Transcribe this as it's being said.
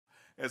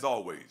As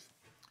always,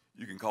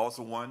 you can call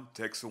someone,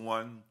 text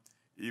someone,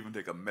 even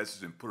take a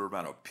message and put it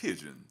around a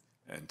pigeon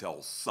and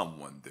tell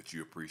someone that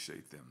you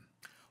appreciate them.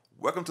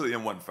 Welcome to the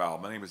M1 File.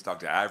 My name is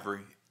Dr. Ivory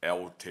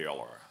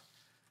Taylor.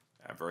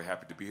 I'm very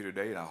happy to be here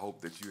today, and I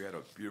hope that you had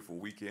a beautiful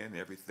weekend.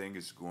 Everything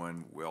is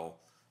going well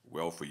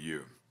for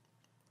you.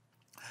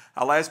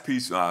 Our last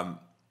piece,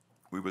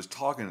 we was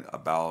talking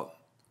about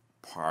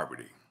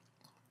poverty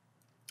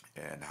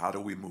and how do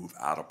we move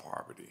out of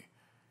poverty,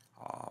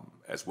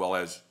 as well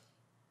as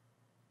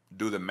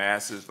do the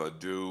masses or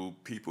do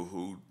people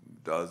who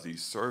does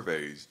these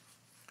surveys,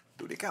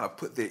 do they kind of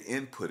put their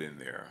input in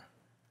there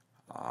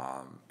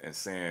and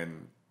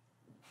saying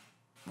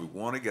we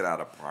want to get out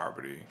of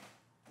poverty,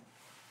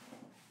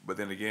 but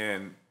then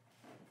again,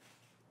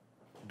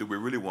 do we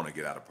really want to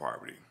get out of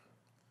poverty?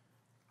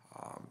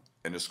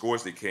 And the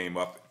scores that came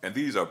up, and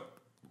these are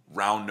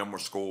round number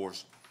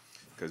scores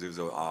because there's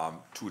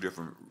two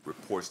different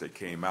reports that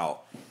came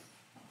out.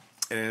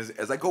 And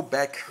as I go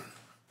back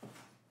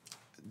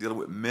dealing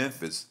with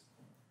Memphis,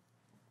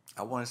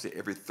 I want to say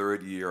every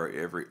third year or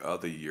every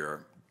other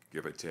year,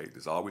 give or take,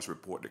 there's always a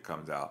report that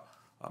comes out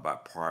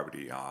about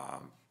poverty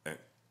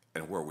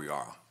and where we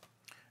are.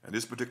 And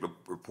this particular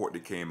report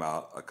that came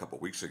out a couple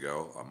of weeks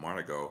ago, a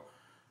month ago,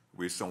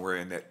 we're somewhere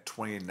in that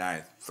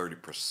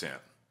 29-30%,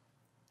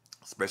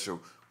 especially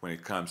when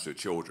it comes to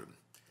children.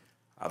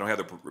 I don't have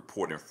the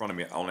report in front of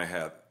me. I only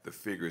have the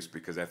figures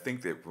because I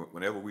think that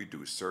whenever we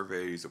do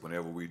surveys or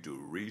whenever we do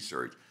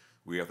research,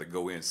 we have to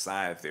go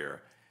inside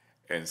there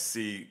and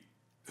see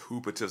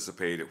who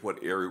participated,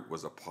 what area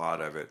was a part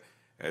of it,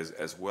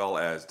 as well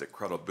as the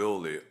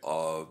credibility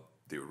of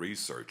the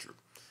researcher.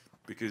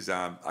 Because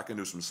I can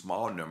do some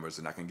small numbers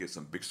and I can get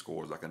some big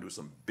scores. I can do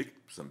some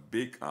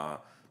big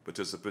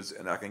participants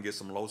and I can get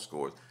some low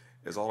scores.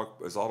 It's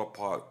all a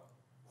part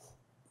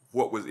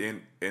what was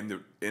in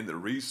the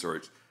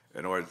research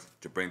in order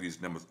to bring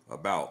these numbers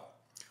about.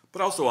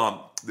 But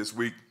also this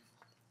week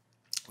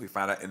we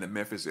found out in the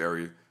Memphis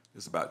area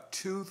there's about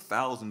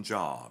 2,000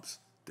 jobs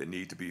that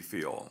need to be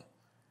filled,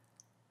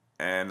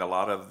 and a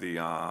lot of the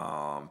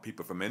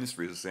people from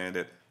industries are saying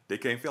that they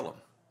can't fill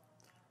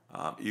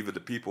them. Either the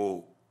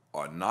people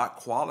are not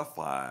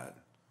qualified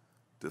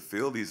to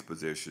fill these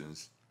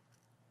positions,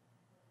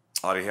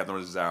 or they have no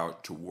desire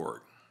to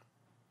work.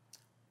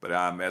 But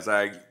as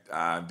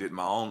I did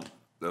my own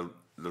the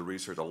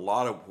research, a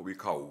lot of what we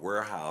call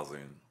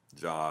warehousing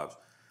jobs,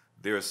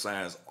 there are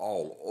signs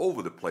all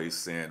over the place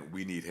saying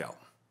we need help.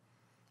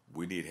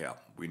 We need help.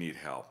 We need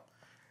help.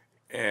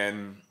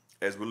 And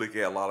as we look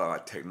at a lot of our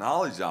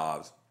technology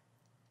jobs,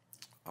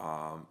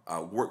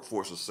 our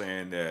workforce is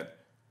saying that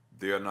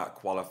they're not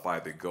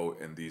qualified to go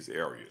in these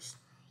areas.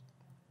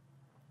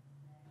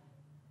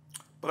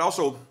 But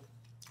also,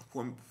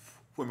 when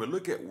we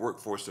look at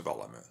workforce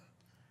development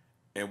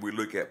and we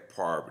look at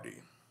poverty,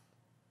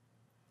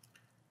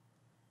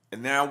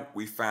 and now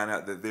we find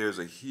out that there's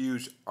a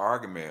huge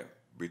argument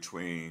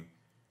between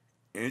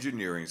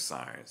engineering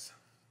science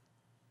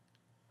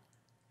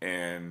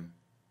and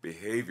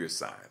behavior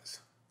science.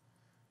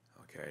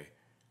 Okay.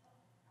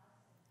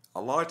 A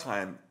lot of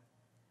time,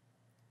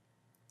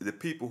 the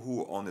people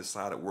who are on the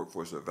side of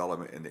workforce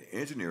development in the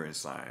engineering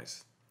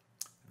science,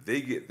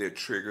 they get their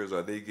triggers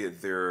or they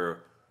get their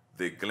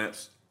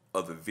glimpse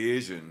of the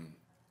vision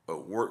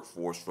of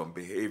workforce from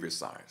behavior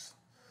science.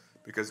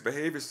 Because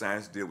behavior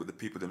science deals with the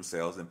people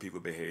themselves and people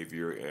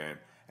behavior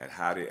and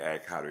how they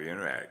act, how they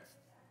interact.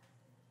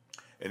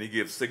 And it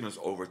gives signals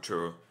over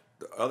to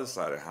the other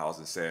side of the house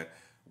and saying,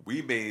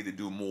 we may need to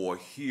do more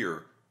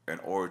here in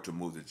order to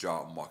move the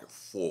job market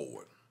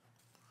forward.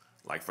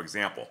 Like, for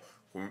example,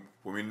 when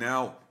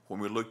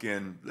we look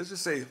in, let's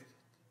just say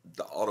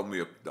the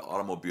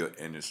automobile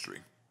industry.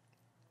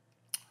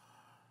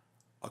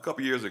 A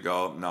couple years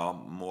ago, no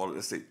more,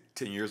 let's say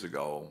 10 years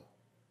ago,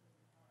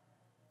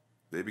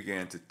 they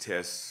began to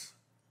test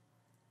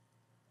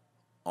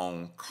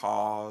on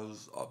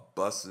cars or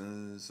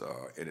buses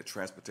or in the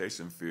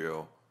transportation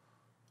field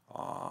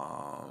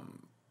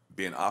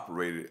being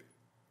operated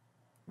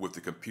with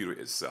the computer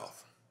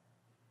itself.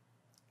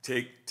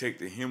 Take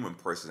the human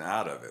person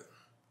out of it,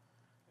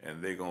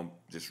 and they're gonna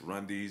just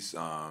run this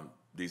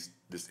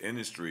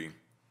industry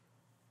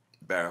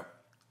by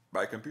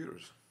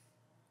computers.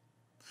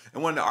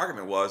 And one of the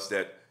argument was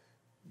that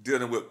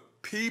dealing with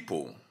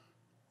people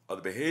on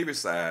the behavior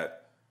side,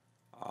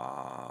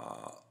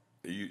 I'm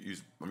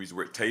using the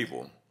word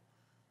table.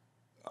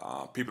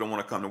 People don't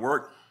want to come to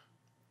work.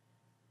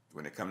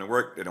 When they come to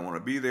work, they don't want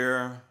to be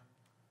there.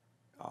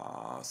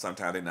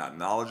 Sometimes they're not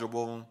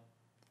knowledgeable.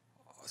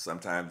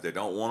 Sometimes they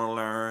don't want to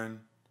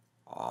learn.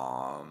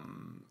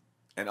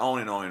 And on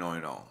and on and on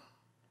and on.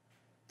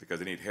 Because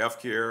they need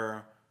health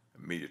care,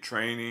 media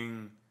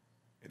training,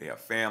 and they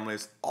have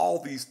families. All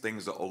these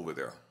things are over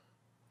there.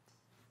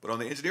 But on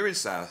the engineering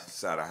side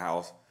of the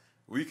house,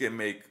 we can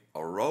make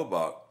a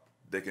robot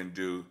that can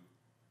do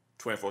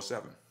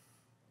 24/7.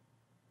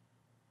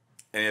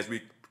 And as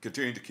we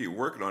continue to keep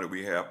working on it,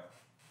 we have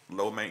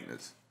low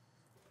maintenance.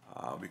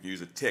 We can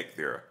use a tech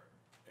there.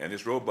 And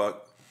this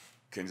robot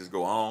can just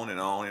go on and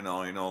on and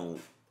on and on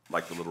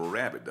like the little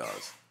rabbit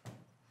does.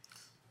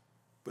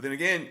 But then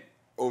again,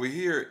 over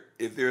here,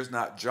 if there's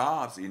not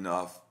jobs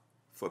enough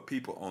for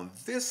people on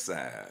this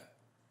side,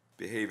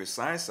 behavior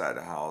science side of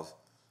the house,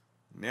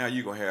 now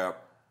you're going to have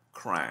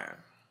crime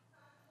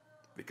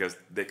because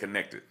they're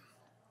connected.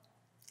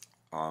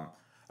 I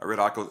read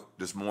an article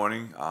this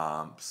morning.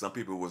 Some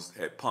people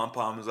had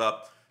pom-poms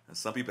up and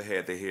some people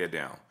had their hair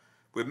down.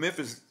 But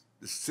Memphis,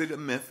 the city of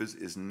Memphis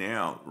is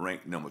now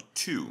ranked number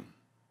 2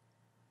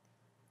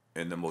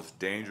 in the most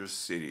dangerous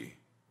city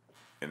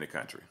in the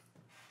country.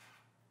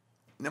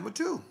 Number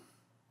 2.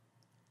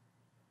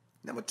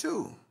 Number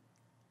 2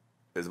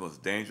 is the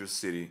most dangerous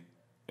city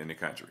in the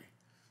country.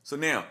 So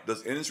now,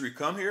 does industry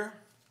come here?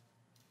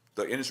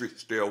 Does industry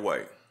stay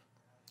away?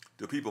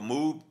 Do people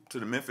move to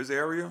the Memphis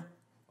area,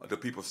 or do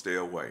people stay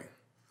away?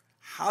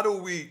 How do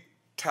we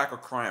tackle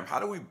crime? How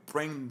do we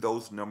bring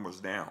those numbers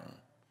down?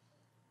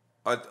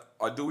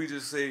 Or do we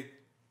just say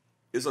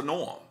it's a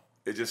norm?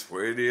 It's just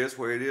where it is,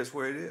 where it is,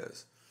 where it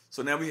is.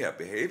 So now we have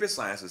behavior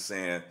sciences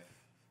saying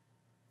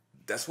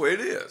that's where it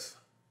is.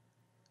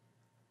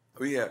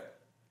 We have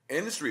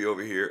industry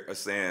over here are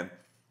saying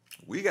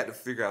we got to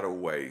figure out a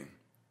way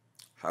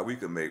how we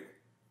can make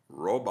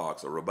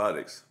robots or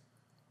robotics,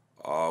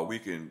 we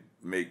can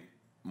make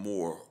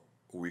more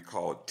what we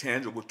call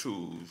tangible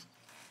tools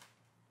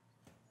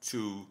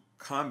to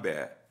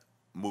combat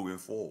moving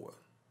forward.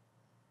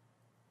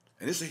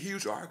 And it's a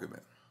huge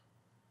argument.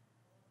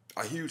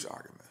 A huge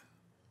argument.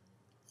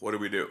 What do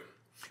we do?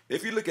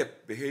 If you look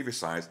at behavior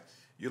science,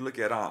 you look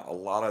at a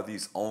lot of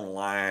these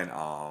online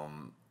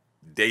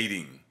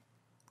dating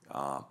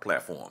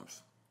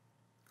platforms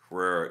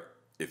where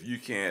if you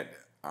can't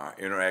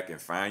interact and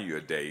find you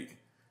a date,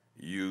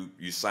 you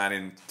sign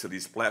into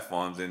these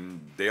platforms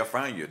and they'll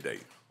find you a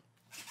date.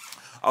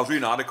 I was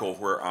reading an article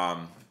where,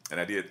 and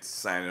I did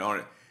sign in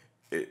on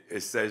it,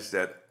 it says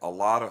that a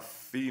lot of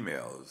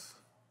females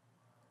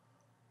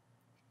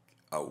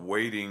are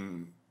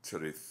waiting till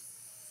they're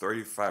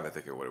 35, I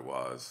think what it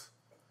was,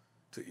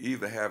 to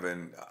even have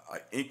an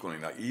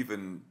inkling, or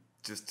even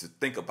just to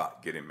think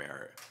about getting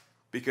married,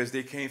 because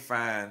they can't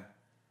find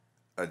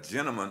a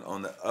gentleman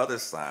on the other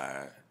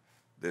side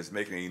that's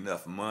making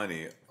enough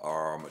money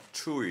or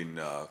mature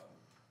enough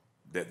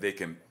that they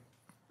can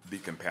be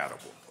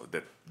compatible,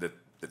 that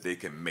they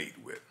can mate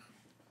with.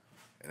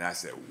 And I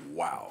said,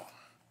 wow.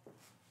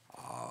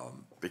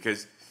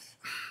 Because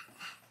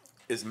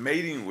it's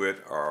mating with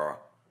or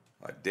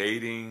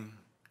dating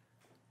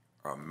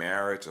or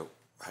marriage or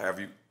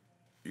however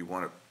you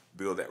want to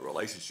build that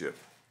relationship.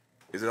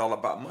 Is it all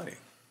about money?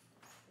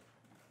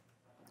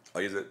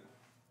 Or is it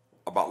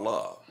about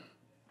love?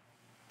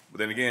 But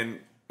then again,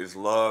 is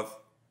love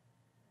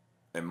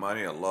and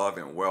money, or love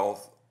and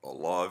wealth, or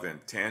love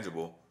and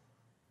tangible,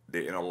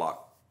 they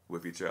interlock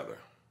with each other?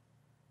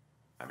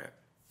 I mean,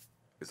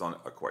 it's on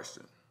a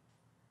question.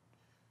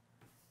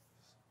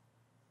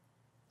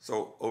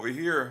 So over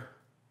here,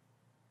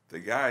 the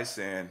guy's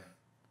saying,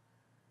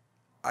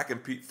 I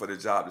compete for the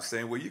job the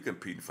same way you're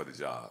competing for the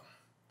job.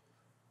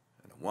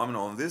 And the woman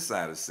on this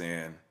side is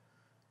saying,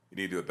 you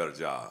need to do a better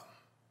job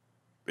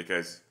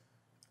because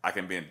I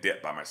can be in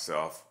debt by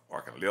myself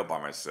or I can live by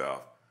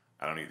myself.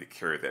 I don't need to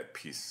carry that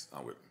piece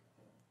on with me.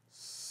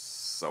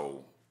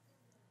 So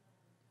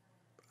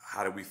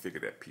how do we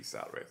figure that piece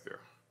out right there?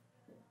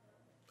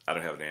 I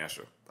don't have an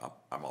answer.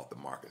 I'm off the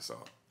market,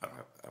 so I don't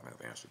have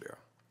an answer there.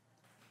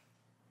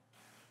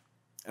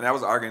 And I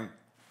was arguing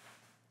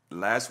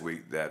last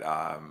week that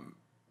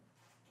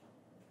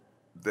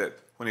that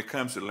when it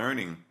comes to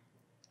learning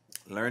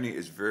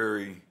is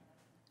very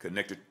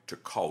connected to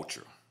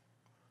culture,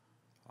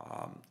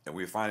 and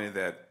we're finding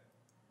that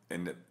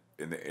in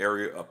the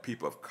area of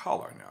people of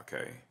color now,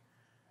 okay,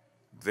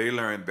 they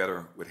learn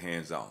better with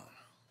hands-on.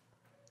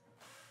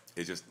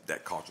 It's just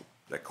that culture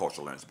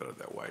learns better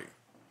that way.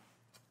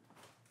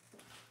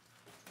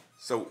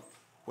 So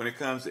when it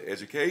comes to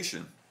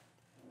education,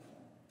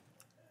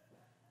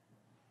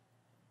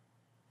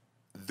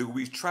 do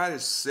we try to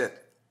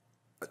set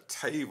a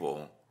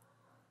table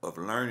of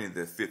learning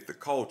that fit the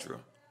culture,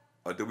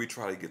 or do we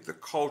try to get the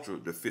culture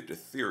to fit the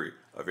theory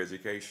of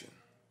education?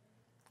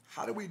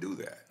 How do we do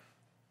that?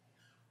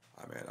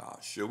 I mean,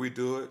 should we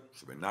do it?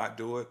 Should we not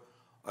do it?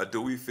 Or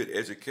do we fit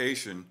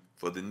education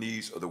for the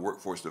needs of the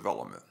workforce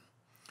development?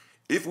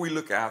 If we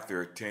look out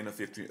there 10 or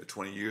 15 or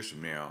 20 years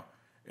from now,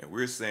 and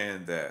we're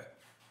saying that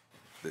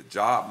the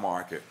job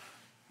market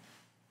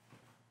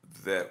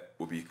that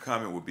will be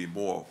coming will be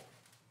more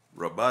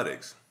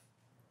robotics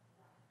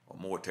or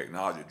more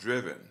technology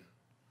driven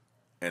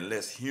and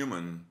less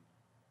human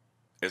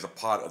as a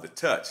part of the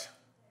touch,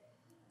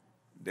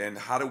 then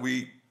how do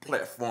we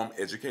platform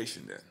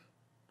education then?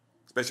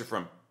 Especially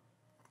from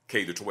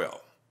K to 12.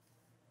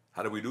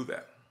 How do we do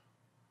that?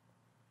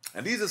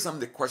 And these are some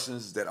of the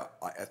questions that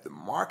are at the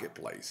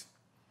marketplace.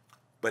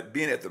 But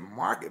being at the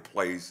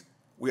marketplace,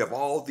 we have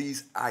all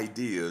these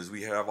ideas,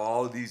 we have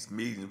all these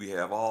meetings, we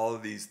have all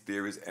these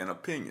theories and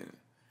opinions.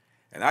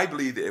 And I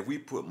believe that if we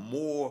put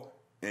more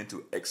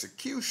into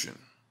execution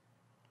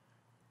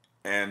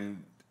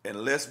and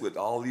unless with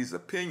all these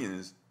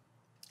opinions,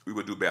 we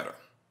would do better.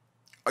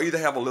 Or either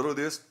have a little of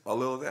this, or a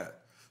little of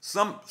that.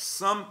 Some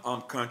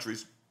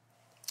countries,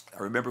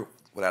 I remember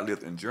when I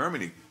lived in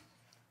Germany,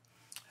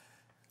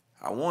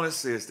 I want to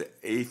say it's the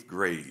 8th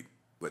grade,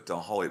 but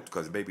don't hold it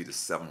because it may be the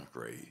 7th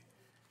grade.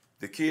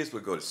 The kids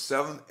would go to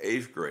 7th,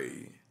 8th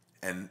grade,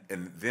 and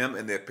them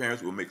and their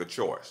parents would make a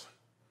choice.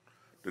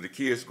 Do the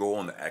kids go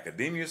on the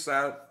academia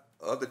side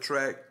of the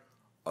track,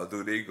 or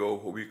do they go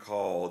what we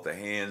call the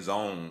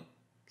hands-on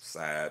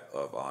side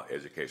of our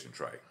education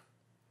track?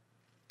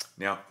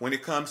 Now, when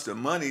it comes to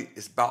money,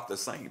 it's about the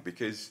same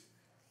because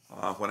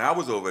when I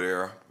was over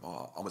there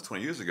almost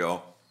 20 years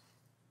ago,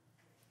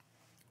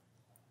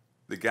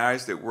 the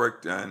guys that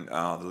worked and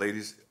the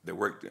ladies that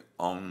worked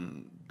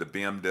on the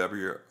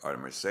BMW or the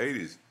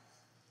Mercedes,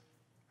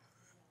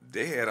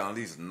 they had on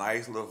these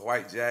nice little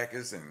white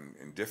jackets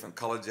and different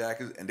colored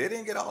jackets, and they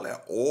didn't get all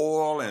that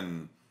oil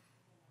and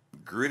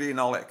gritty and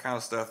all that kind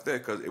of stuff there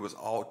because it was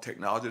all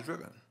technology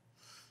driven.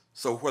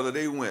 So whether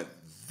they went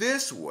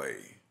this way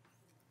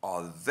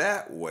or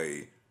that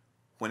way,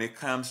 when it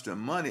comes to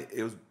money,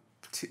 it was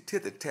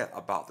tit-tat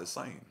about the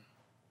same.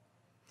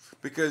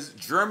 Because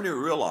Germany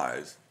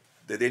realized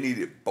that they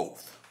needed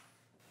both.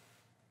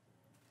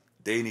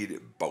 They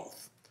needed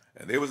both.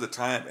 And there was a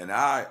time in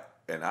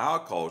our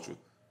culture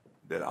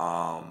that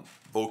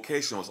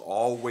vocation was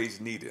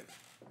always needed.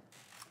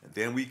 And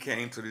then we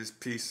came to this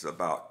piece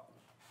about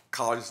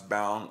college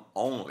bound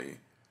only,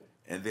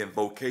 and then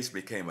vocation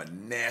became a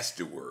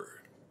nasty word.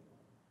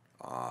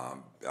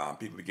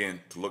 People began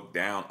to look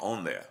down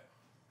on that.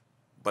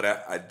 But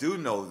I do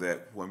know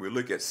that when we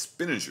look at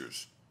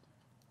expenditures,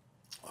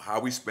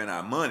 how we spend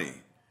our money,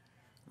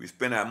 we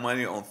spend our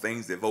money on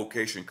things that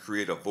vocation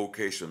create or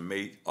vocation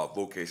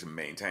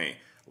maintain.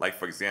 Like,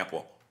 for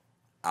example,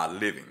 our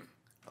living.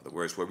 In other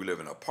words, where we live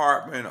in an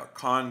apartment, a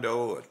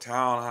condo, a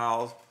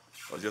townhouse,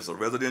 or just a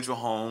residential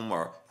home,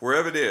 or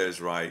wherever it is,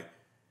 right?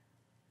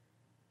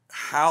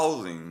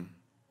 Housing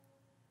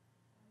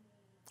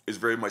is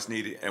very much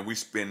needed, and we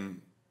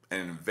spend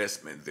an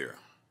investment there.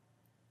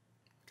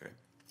 Okay.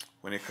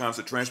 When it comes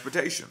to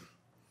transportation,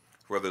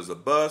 whether it's a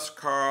bus,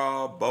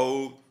 car,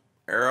 boat,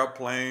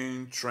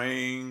 airplane,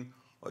 train,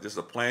 or just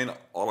a plain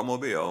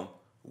automobile,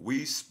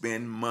 we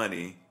spend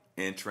money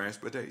in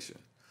transportation.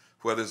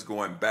 Whether it's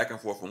going back and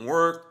forth from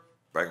work,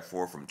 back and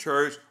forth from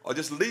church, or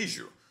just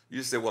leisure. You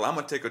just say, well, I'm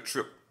going to take a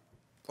trip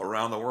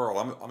around the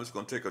world. I'm just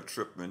going to take a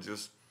trip and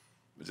just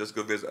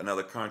go visit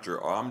another country,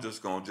 or I'm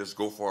just going to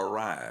go for a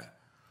ride.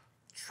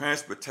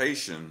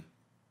 Transportation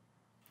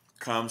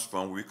comes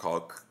from what we call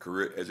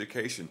career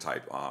education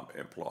type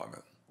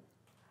employment.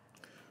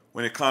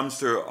 When it comes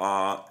to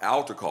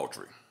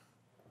agriculture,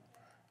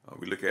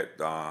 we look at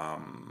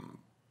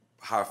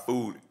how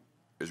food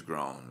is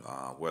grown,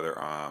 whether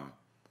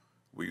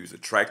we use a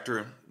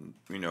tractor,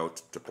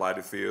 to plow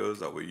the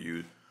fields, or we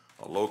use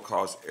a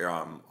low-cost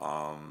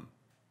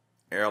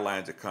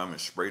airline to come and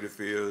spray the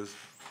fields,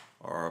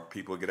 or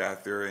people get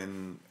out there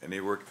and they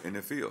work in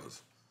the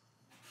fields.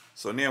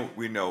 So now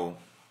we know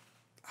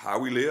how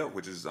we live,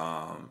 which is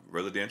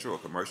residential or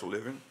commercial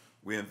living.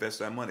 We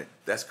invest our money.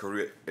 That's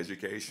career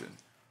education.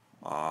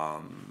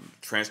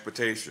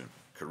 Transportation,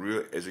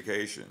 career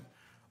education.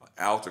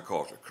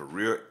 Agriculture,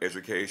 career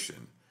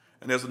education.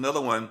 And there's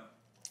another one,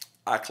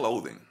 our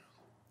clothing.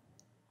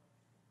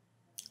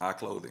 Our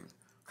clothing.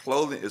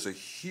 Clothing is a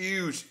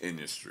huge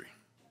industry.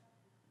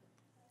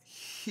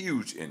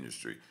 Huge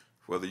industry.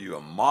 Whether you're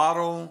a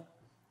model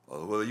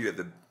or whether you're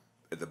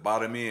at the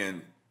bottom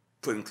end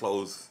putting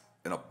clothes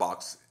in a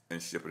box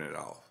and shipping it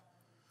off.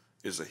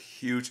 It's a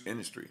huge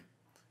industry,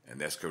 and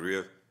that's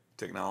career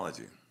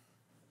technology.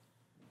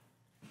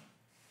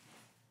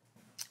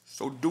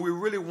 So do we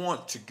really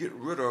want to get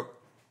rid of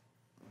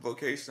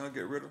vocation or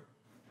get rid of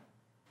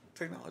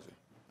technology?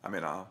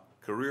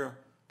 Career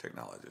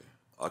technology,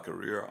 a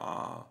career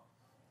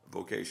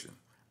vocation.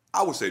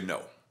 I would say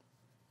no.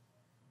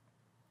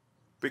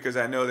 Because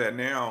I know that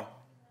now,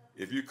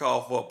 if you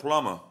call for a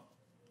plumber,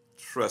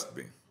 trust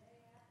me,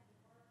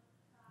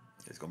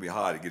 it's going to be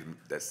hard to get him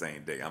that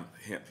same day.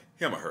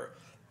 Him or her,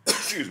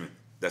 excuse me,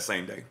 that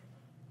same day.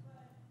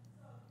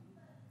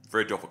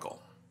 Very difficult.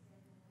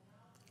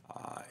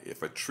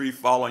 If a tree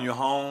fall on your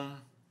home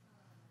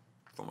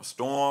from a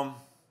storm,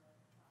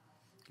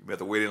 you have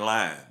to wait in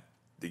line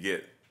to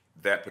get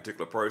that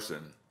particular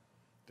person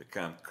to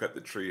come cut the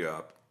tree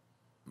up,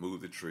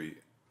 move the tree,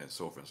 and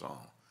so forth and so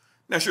on.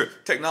 Now, sure,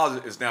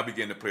 technology is now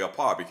beginning to play a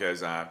part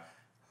because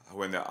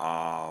when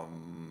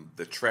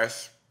the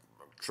trash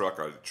truck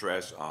or the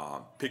trash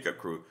pickup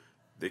crew,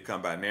 they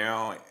come by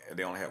now and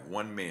they only have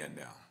one man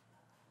now,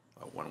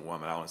 one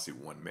woman. I only see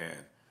one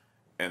man,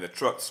 and the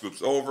truck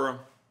scoops over,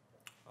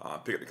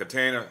 pick up the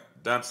container,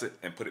 dumps it,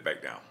 and put it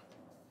back down.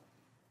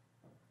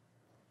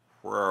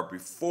 Where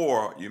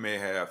before you may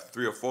have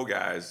 3 or 4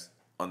 guys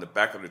on the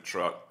back of the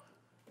truck,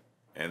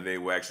 and they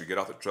will actually get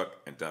off the truck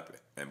and dump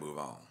it and move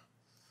on.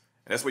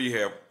 And that's where you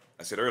have,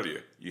 I said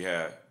earlier, you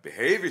have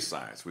behavior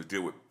science, which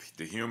deal with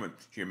the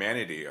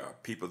humanity or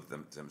people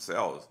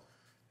themselves,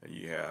 and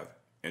you have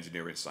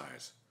engineering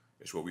science,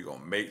 It's where we're going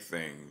to make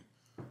things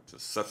to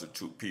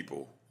substitute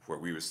people where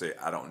we would say,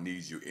 I don't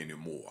need you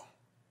anymore.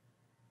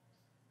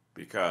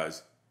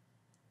 Because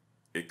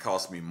it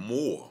costs me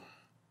more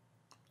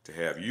to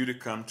have you to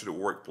come to the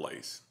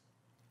workplace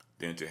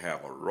than to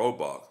have a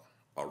robot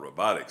or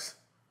robotics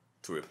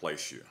to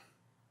replace you.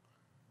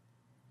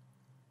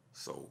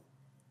 So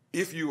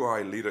if you are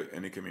a leader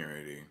in the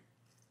community,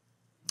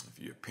 if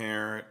you're a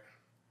parent,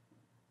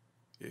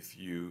 if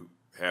you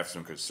have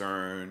some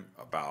concern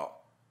about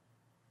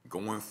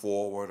going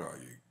forward, or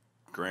your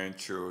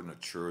grandchildren or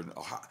children,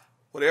 or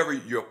whatever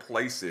your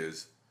place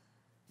is,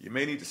 you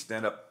may need to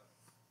stand up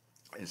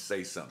and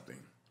say something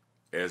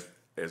as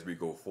we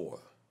go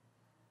forth.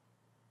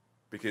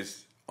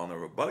 Because on the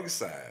robotic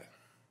side,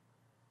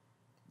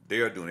 they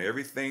are doing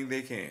everything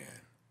they can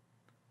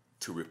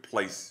to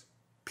replace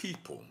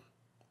people,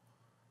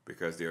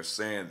 because they're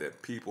saying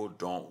that people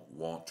don't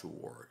want to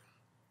work.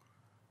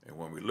 And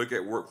when we look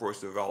at workforce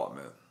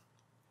development,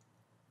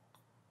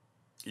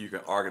 you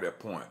can argue that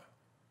point,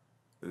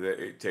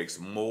 that it takes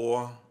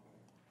more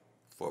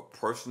for a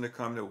person to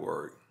come to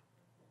work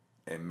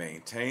and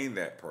maintain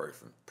that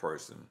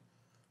person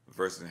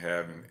versus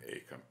having a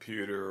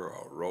computer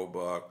or a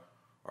robot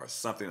or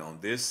something on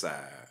this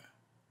side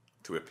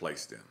to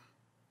replace them.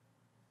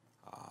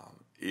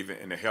 Even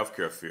in the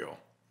healthcare field,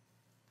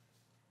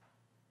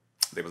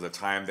 there was a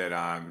time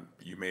that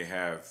you may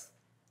have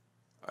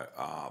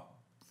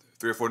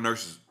 3 or 4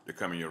 nurses to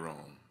come in your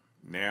room.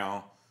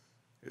 Now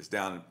it's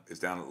down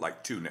to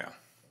like 2 now.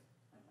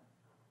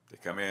 They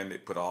come in, they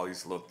put all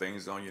these little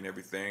things on you and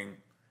everything,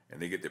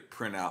 and they get the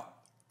print out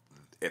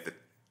at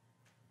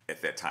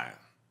that time.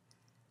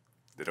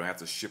 They don't have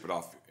to ship it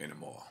off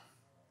anymore.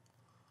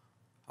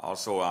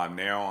 Also,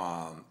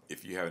 now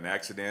if you have an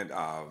accident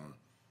or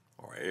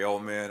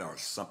ailment or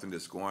something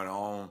that's going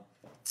on,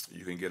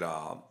 you can get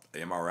an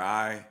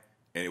MRI,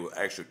 and it will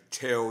actually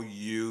tell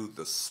you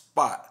the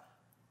spot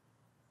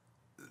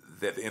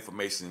that the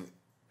information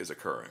is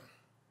occurring.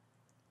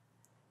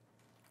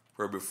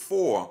 Where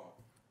before,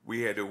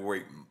 we had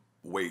to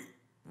wait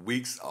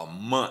weeks or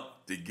months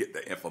to get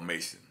the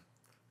information.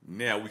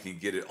 Now we can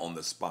get it on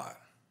the spot.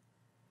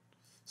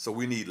 So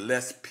we need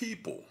less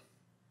people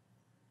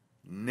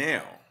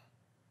now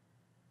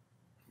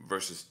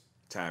versus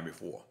time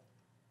before.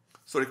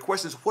 So the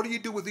question is, what do you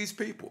do with these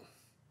people?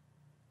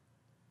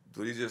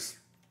 Do they just,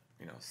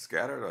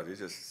 scatter, or they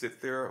just sit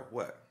there, or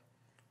what?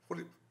 What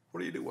do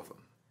you do with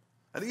them?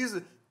 And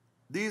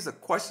these are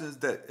questions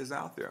that is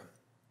out there.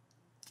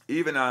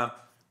 Even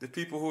the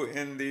people who are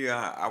in the,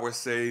 I would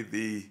say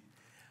the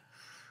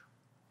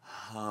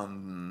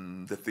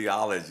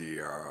theology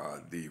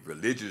or the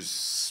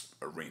religious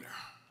arena.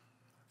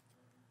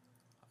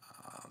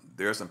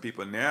 There are some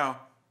people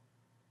now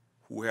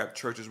who have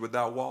churches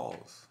without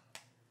walls.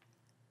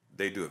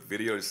 They do a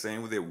video the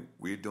same way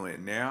we're doing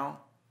it now.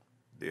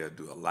 They'll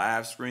do a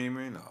live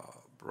streaming, a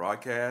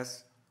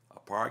broadcast, a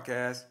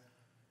podcast,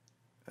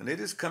 and they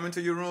just come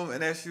into your room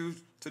and ask you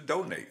to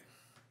donate.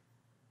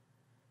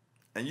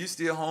 And you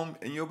still home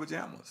in your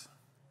pajamas.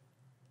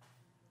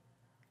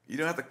 You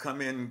don't have to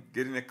come in,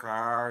 get in the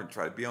car, and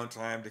try to be on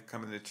time to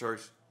come into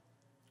church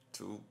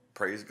to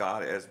praise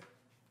God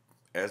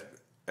as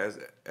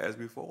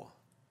before.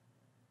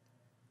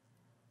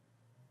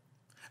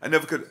 I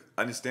never could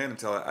understand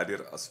until I did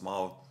a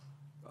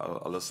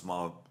little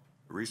small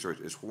research.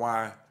 It's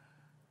why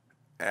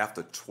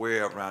after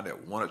 12, around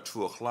at 1 or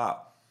 2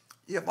 o'clock,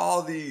 you have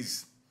all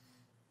these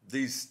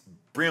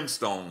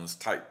brimstones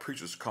type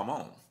preachers come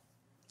on.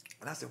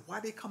 And I said, why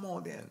they come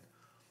on then?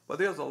 But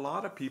there's a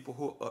lot of people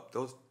who up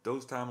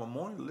those time of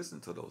morning to listen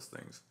to those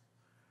things.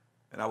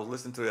 And I was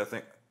listening to, I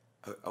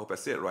hope I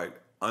said it right,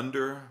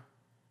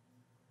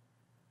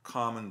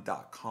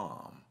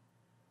 undercommon.com.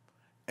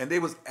 And they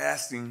was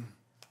asking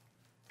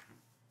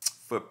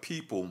for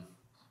people,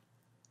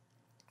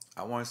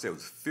 I want to say it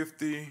was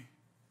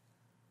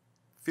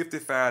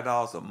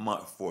 $55 a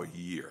month for a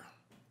year.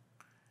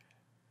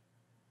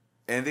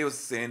 And they was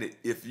saying that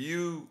if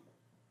you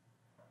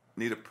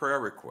need a prayer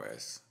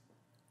request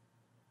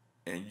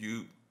and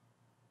you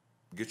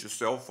get your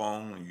cell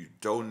phone and you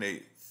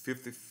donate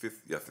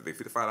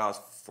 $55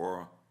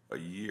 for a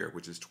year,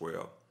 which is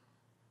 12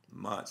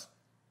 months,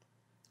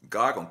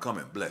 God gonna come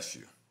and bless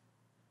you.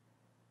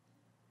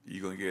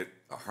 You're gonna get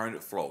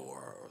 100 flow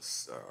or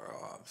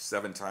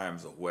 7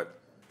 times of what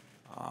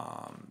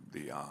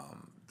the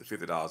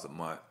 $50 a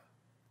month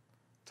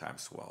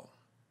times 12.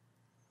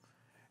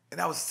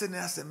 And I was sitting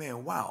there, I said,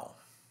 man, wow.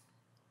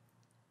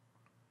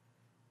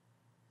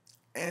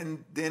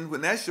 And then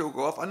when that show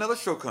go off, another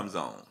show comes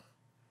on.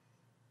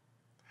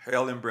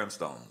 Hell and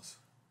Brimstones.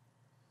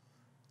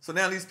 So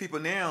now these people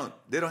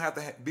they don't have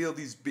to build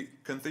these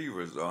big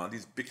cathedrals or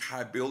these big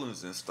high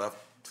buildings and stuff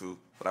to,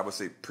 what I would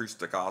say, preach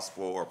the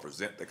gospel or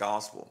present the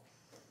gospel.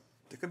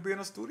 They can be in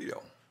a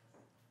studio.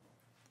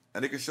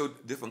 And they can show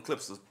different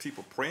clips of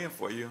people praying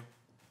for you.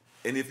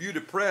 And if you're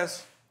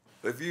depressed,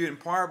 or if you're in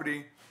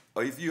poverty,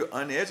 or if you're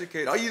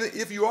uneducated, or even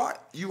if you are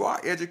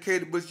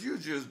educated, but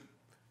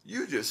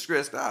you're just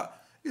stressed out,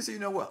 You say, you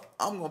know what?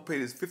 I'm going to pay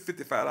this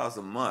 $55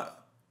 a month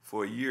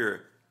for a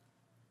year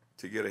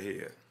to get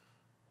ahead.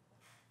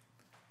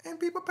 And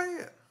people pay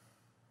it.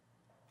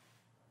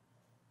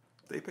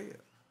 They pay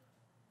it.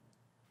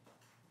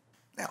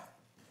 Now,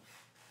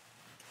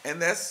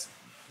 and that's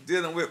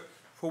dealing with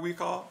what we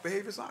call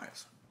behavior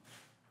science.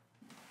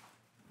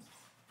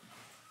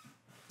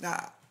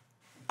 Now,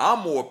 I'm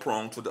more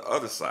prone to the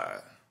other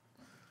side.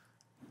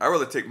 I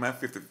rather take my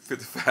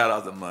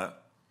 $55 a month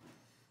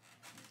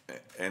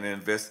and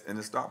invest in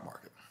the stock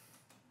market.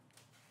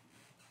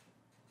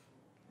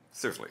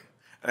 Seriously.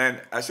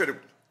 And I shared it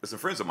with some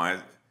friends of mine,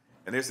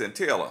 and they said,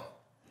 Taylor,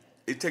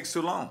 it takes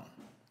too long.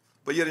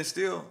 But yet and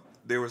still,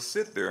 they would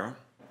sit there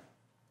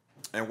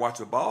and watch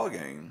a ball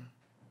game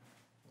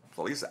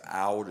for at least an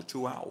hour to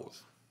 2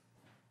 hours.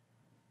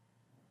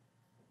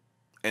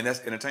 And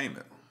that's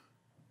entertainment.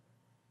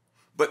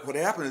 But what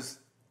happens is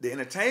the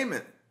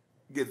entertainment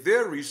get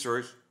their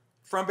research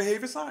from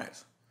behavior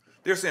science.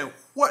 They're saying,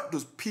 what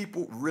does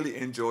people really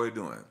enjoy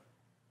doing?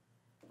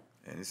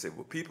 And they say,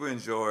 well, people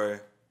enjoy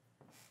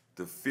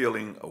the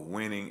feeling of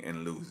winning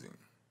and losing.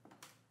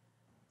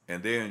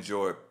 And they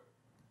enjoy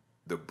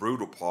the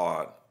brutal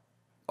part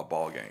of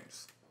ball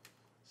games.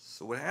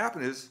 So what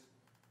happened is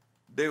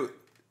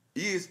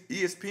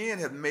ESPN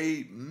have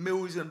made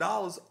millions of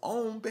dollars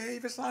on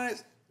behavior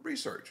science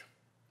research.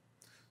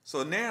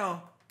 So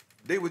now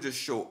they would just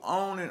show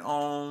on and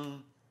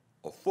on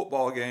of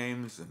football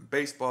games and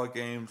baseball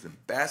games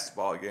and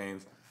basketball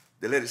games.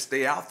 They let it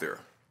stay out there.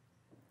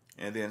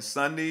 And then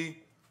Sunday,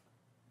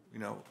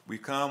 we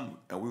come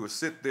and we would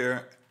sit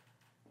there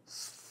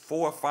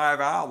 4 or 5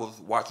 hours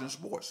watching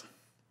sports.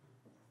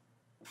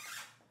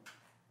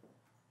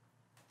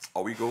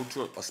 Or we go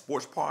to a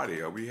sports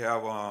party, or we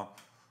have a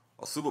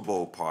Super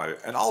Bowl party,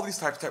 and all these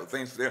type of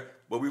things there.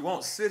 But we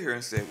won't sit here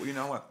and say, well, you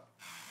know what?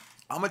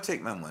 I'm going to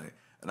take my money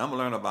and I'm going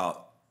to learn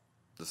about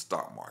the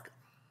stock market.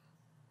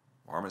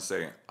 Or I'm going to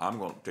say, I'm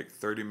going to take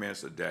 30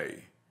 minutes a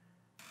day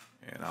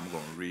and I'm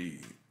going to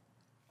read.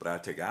 But I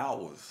take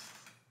hours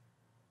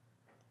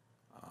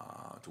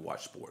to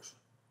watch sports.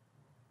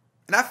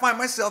 And I find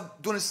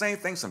myself doing the same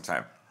thing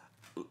sometimes.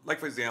 Like,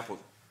 for example,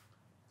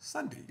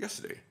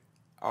 yesterday,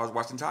 I was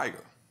watching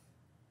Tiger.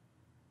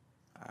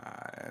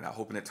 And I'm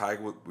hoping that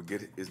Tiger would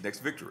get his next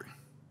victory.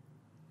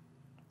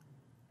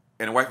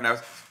 And the wife and I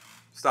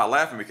started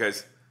laughing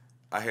because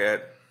I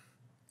had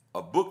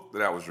a book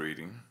that I was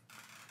reading.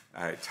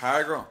 I had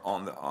Tiger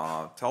on the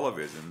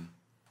television,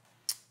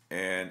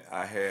 and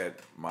I had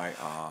my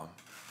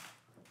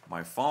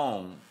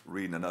phone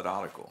reading another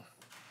article.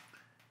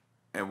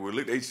 And we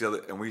looked at each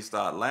other and we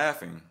started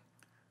laughing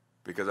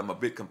because I'm a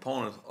big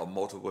component of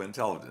multiple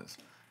intelligence.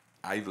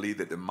 I believe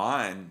that the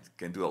mind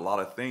can do a lot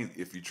of things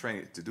if you train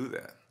it to do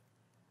that.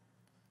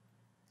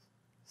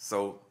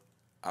 So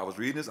I was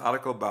reading this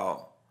article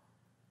about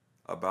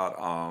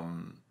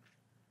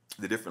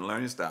the different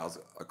learning styles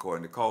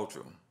according to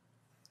culture.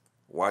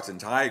 Watching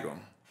Tiger,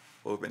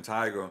 hoping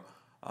Tiger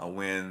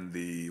win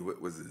the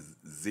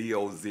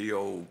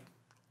ZO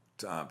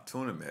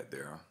tournament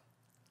there,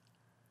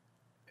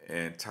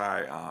 and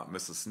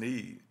Mr.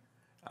 Snead,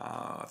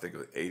 I think it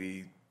was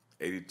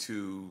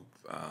 82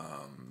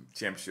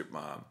 championship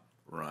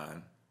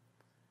run,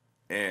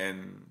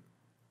 and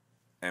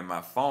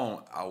my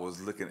phone, I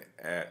was looking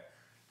at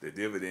the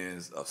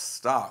dividends of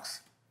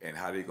stocks and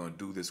how they're going to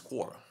do this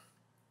quarter.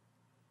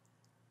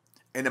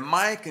 And the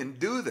mind can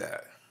do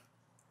that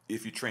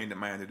if you train the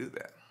mind to do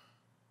that.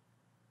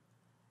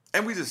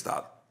 And we just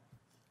start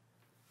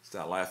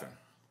laughing.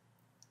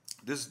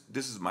 This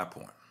is my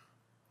point.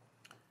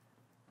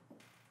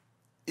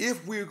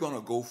 If we're going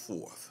to go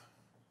forth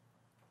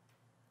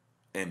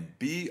and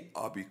be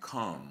or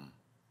become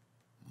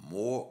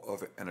more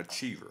of an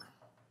achiever,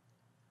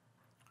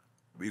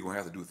 we're going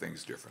to have to do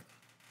things different.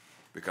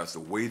 Because the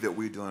way that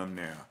we're doing them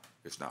now,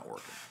 it's not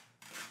working.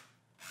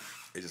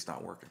 It's just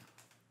not working.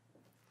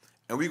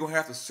 And we're going to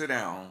have to sit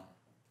down,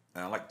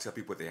 and I like to tell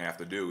people what they have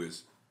to do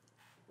is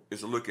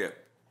to look at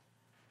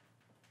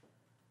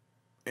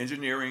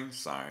engineering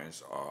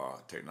science or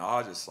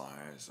technology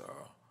science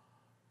or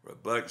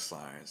robotic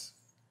science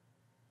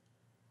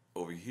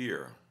over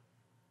here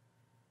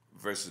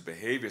versus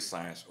behavior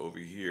science over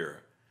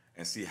here,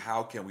 and see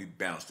how can we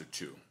balance the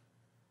two.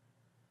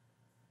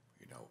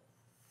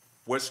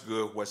 What's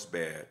good, what's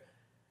bad,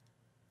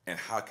 and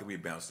how can we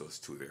balance those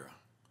two there?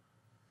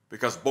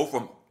 Because both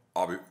of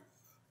them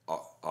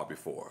are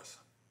before us.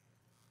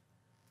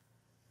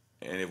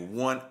 And if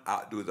one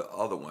outdo the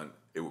other one,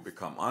 it will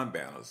become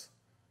unbalanced.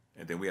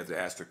 And then we have to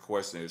ask the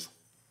question is,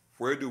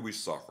 where do we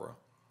suffer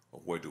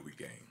or where do we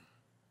gain?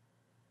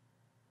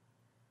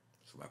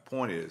 So my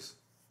point is,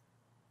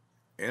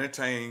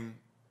 entertain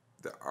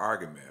the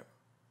argument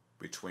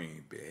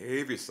between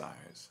behavior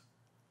science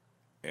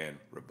and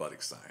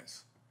robotic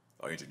science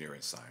or engineering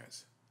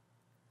science.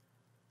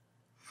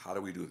 How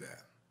do we do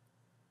that?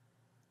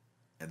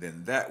 And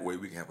then that way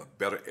we can have a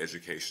better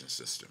education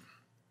system.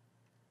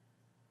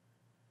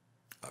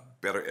 A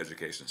better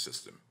education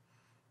system.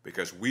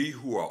 Because we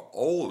who are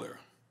older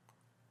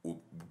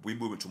we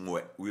move into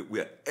more, we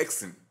are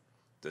exiting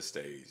the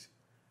stage.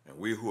 And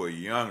we who are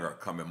younger are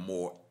coming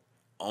more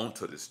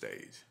onto the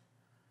stage.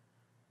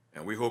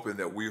 And we're hoping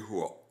that we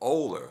who are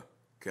older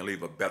can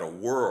leave a better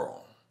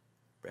world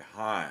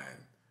behind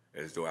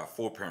as though our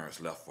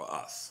foreparents left for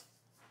us.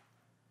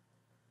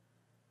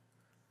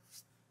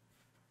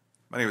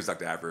 My name is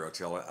Dr. Ivory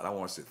Taylor, and I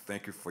want to say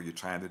thank you for your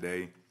time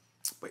today.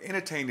 But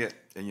entertain it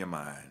in your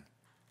mind.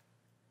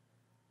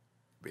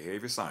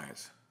 Behavior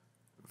science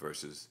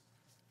versus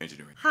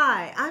engineering.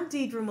 Hi, I'm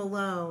Deidre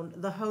Malone,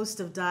 the host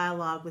of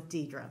Dialogue with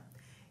Deidre.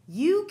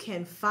 You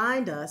can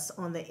find us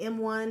on the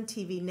M1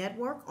 TV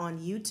network on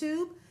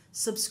YouTube.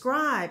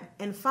 Subscribe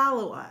and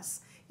follow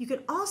us. You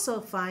can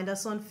also find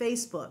us on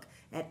Facebook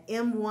at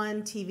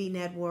M1 TV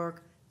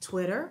Network,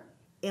 Twitter,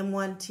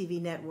 M1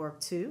 TV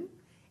Network 2,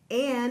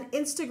 and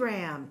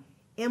Instagram,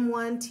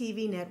 M1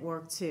 TV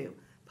Network 2.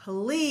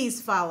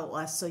 Please follow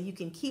us so you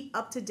can keep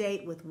up to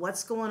date with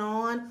what's going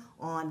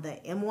on the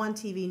M1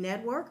 TV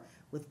network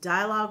with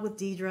Dialogue with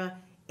Deidre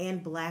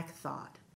and Black Thought.